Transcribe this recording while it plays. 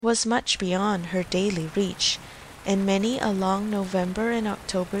was much beyond her daily reach, and many a long November and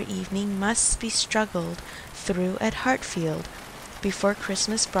October evening must be struggled through at Hartfield before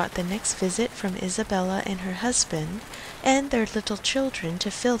Christmas brought the next visit from Isabella and her husband and their little children to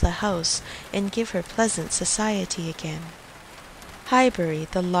fill the house and give her pleasant society again. Highbury,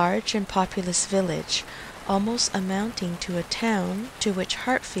 the large and populous village, almost amounting to a town, to which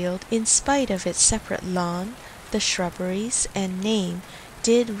Hartfield, in spite of its separate lawn, the shrubberies, and name,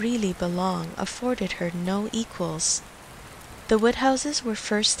 did really belong, afforded her no equals. The Woodhouses were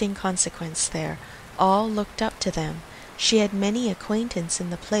first in consequence there. All looked up to them. She had many acquaintance in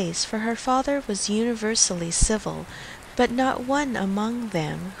the place, for her father was universally civil, but not one among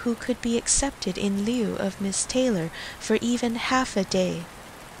them who could be accepted in lieu of Miss Taylor for even half a day.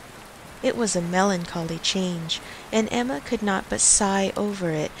 It was a melancholy change, and Emma could not but sigh over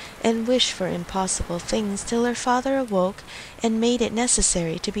it, and wish for impossible things till her father awoke and made it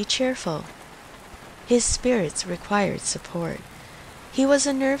necessary to be cheerful. His spirits required support. He was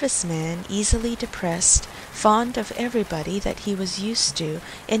a nervous man, easily depressed, fond of everybody that he was used to,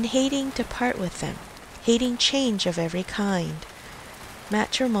 and hating to part with them, hating change of every kind.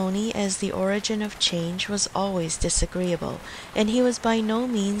 Matrimony as the origin of change was always disagreeable, and he was by no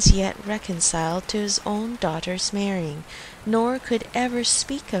means yet reconciled to his own daughter's marrying, nor could ever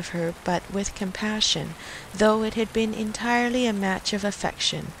speak of her but with compassion, though it had been entirely a match of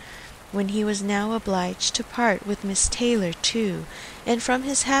affection, when he was now obliged to part with Miss Taylor too, and from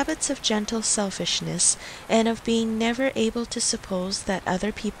his habits of gentle selfishness, and of being never able to suppose that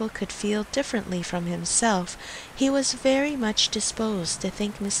other people could feel differently from himself, he was very much disposed to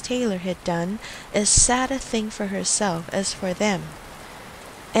think Miss Taylor had done as sad a thing for herself as for them.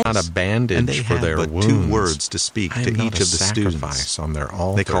 Not a bandage for their wounds. 2 words to speak to each of the students. On their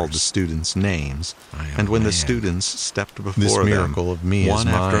altars. They called the students names, and when the students stepped before this them, miracle of me one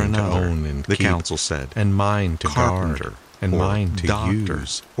is after mine another, to own and the keep, council said, and mine to carpenter, guard, and or mine to doctor,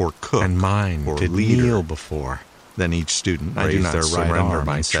 use, or cook, and mine or to leader. kneel before. Then each student I do raised not their right surrender arm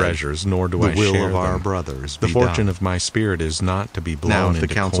my and said, treasures, nor do the I will share of our them. brothers The be fortune done. of my spirit is not to be blown Now, if the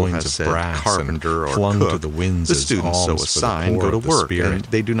into council coins has of said brass carpenter and or flung cook, to the winds the as students so alms for the assigned poor go to of the work, spirit. and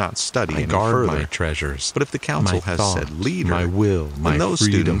they do not study I any guard further. my treasures. But if the council my has thought, said leader, my will, my then those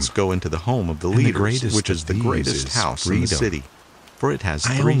freedom, students go into the home of the and the leaders, greatest which is of the these greatest is house in the freedom. city. For it has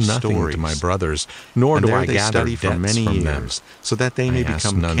I 3 owe nothing stories. to my brothers, nor And do there I they gather study for debts many from years, them. so that they may I ask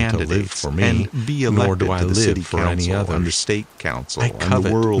become none to live candidates for me, and be elected nor do I to the live city for council any others. and the state council I and covet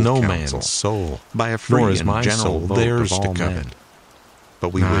the world no council man's soul, by a free nor is and my general soul vote theirs of to all covet. men. But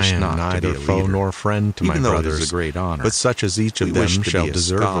we I wish am not to be neither a foe leader, nor friend to even my though it brothers, is a great honor. but such as each of We them wish to shall be a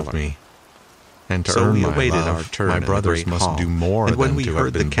deserve scholar. of me. And to So earn we my awaited love, our turn my in the brothers great must hall, do more and when than we to heard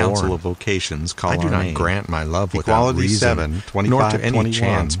have the been council born. of vocations call I do our not name, grant my love without Equality reason, 7, 25, nor to any 21,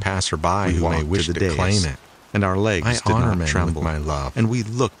 chance passerby we who may walked wish to to the dais, claim it. and our legs I did honor not men tremble, with my love, and we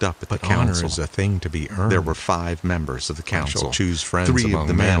looked up at but the honor council. is a thing to be earned. There were 5 members of the council. I shall choose friends 3 of among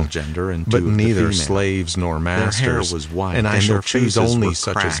the male men, gender and 2 but of the neither female. slaves nor Their hair masters, was white, and I and shall their choose faces only were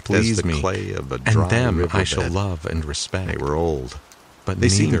such as cracked please the me, clay of a and dry them I riverbed. shall love and respect. They were old, but they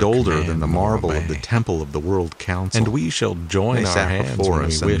seemed neither older command than the nor marble of obey. the temple of the World Council. And we shall join They our sat hands before when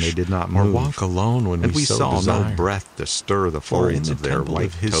us, we and wish, they did not or move. walk alone when And we so saw desire. no breath to stir the For in folds the of their temple white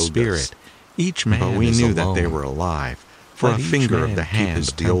of his togas. spirit, each man But we is knew alone. that they were alive. For Let a each finger man of the keep hand his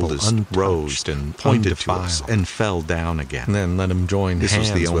of the temple oldest untouched rose and pointed to us undefiled. and fell down again. And then let him join This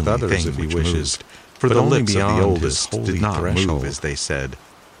hands was the with only others thing if he which wishes, moved, for but the only lips of the beyond his oldest holy did not threshold. move as they said.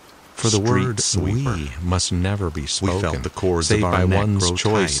 For the Street word sweeper. "we" must never be spoken, We felt the cords save of our by neck one's grow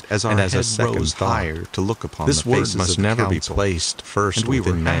choice, tight as our and as a head second rose thought. higher to look upon This the word faces must of the never be council. placed first And we were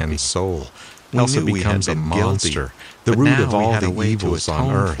within happy. man's soul, We else it knew we had becomes a been guilty, monster, the but root now of we all had a the way to evils on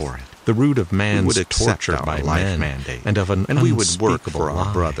atone earth, for it. the root of We man's would accept torture our by life men, mandate, and of an and we would work unspeakable for our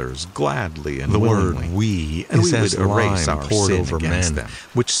lie. brothers gladly and The willingly. word "we" and is we as would erase lime our poured sin over against men, them,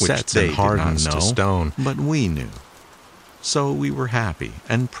 which sets they and did not hardens know, to stone. But we knew. So we were happy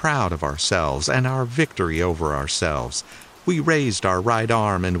and proud of ourselves and our victory over ourselves. We raised our right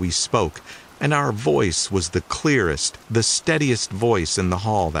arm and we spoke, and our voice was the clearest, the steadiest voice in the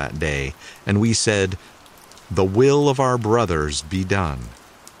hall that day, and we said, "The will of our brothers be done."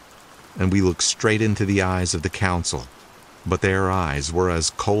 And we looked straight into the eyes of the council, but their eyes were as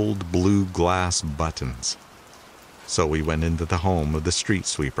cold blue glass buttons. So we went into the home of the street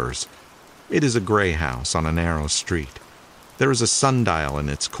sweepers. It is a gray house on a narrow street. There is a sundial in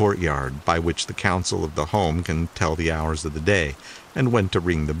its courtyard by which the council of the home can tell the hours of the day and when to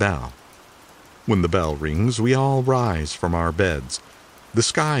ring the bell. When the bell rings, we all rise from our beds. The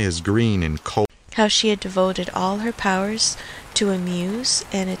sky is green and cold. how she had devoted all her powers to amuse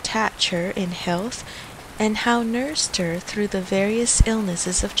and attach her in health, and how nursed her through the various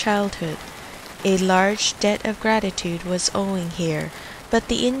illnesses of childhood. A large debt of gratitude was owing here, but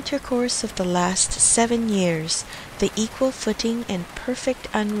the intercourse of the last 7 years, the equal footing and perfect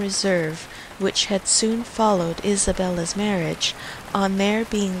unreserve which had soon followed Isabella's marriage, on their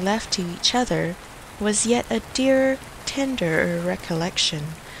being left to each other, was yet a dearer, tenderer recollection.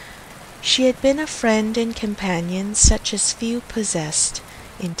 She had been a friend and companion such as few possessed,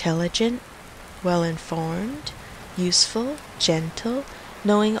 intelligent, well-informed, useful, gentle,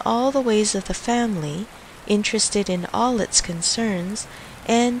 knowing all the ways of the family, interested in all its concerns,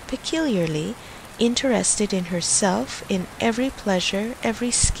 and peculiarly interested in herself, in every pleasure,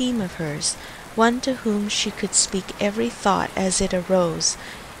 every scheme of hers, one to whom she could speak every thought as it arose,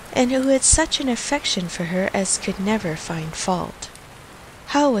 and who had such an affection for her as could never find fault.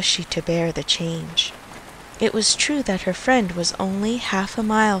 How was she to bear the change? It was true that her friend was only half a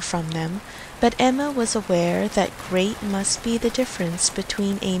mile from them, but Emma was aware that great must be the difference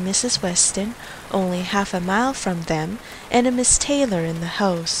between a Mrs. Weston only half a mile from them and a Miss Taylor in the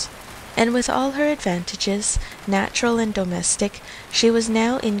house, and with all her advantages, natural and domestic, she was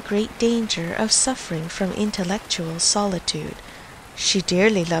now in great danger of suffering from intellectual solitude. She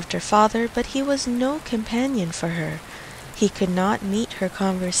dearly loved her father, but he was no companion for her. He could not meet her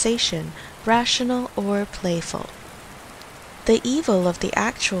conversation, rational or playful. The evil of the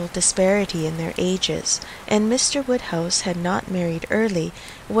actual disparity in their ages, and Mr. Woodhouse had not married early,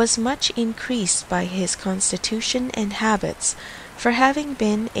 was much increased by his constitution and habits, for having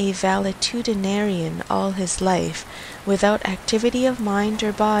been a valetudinarian all his life, without activity of mind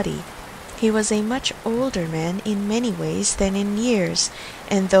or body, he was a much older man in many ways than in years,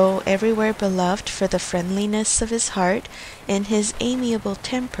 and though everywhere beloved for the friendliness of his heart and his amiable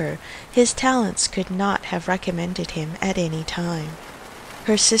temper, his talents could not have recommended him at any time.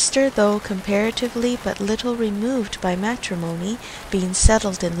 Her sister, though comparatively but little removed by matrimony, being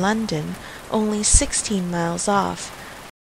settled in London, only 16 miles off,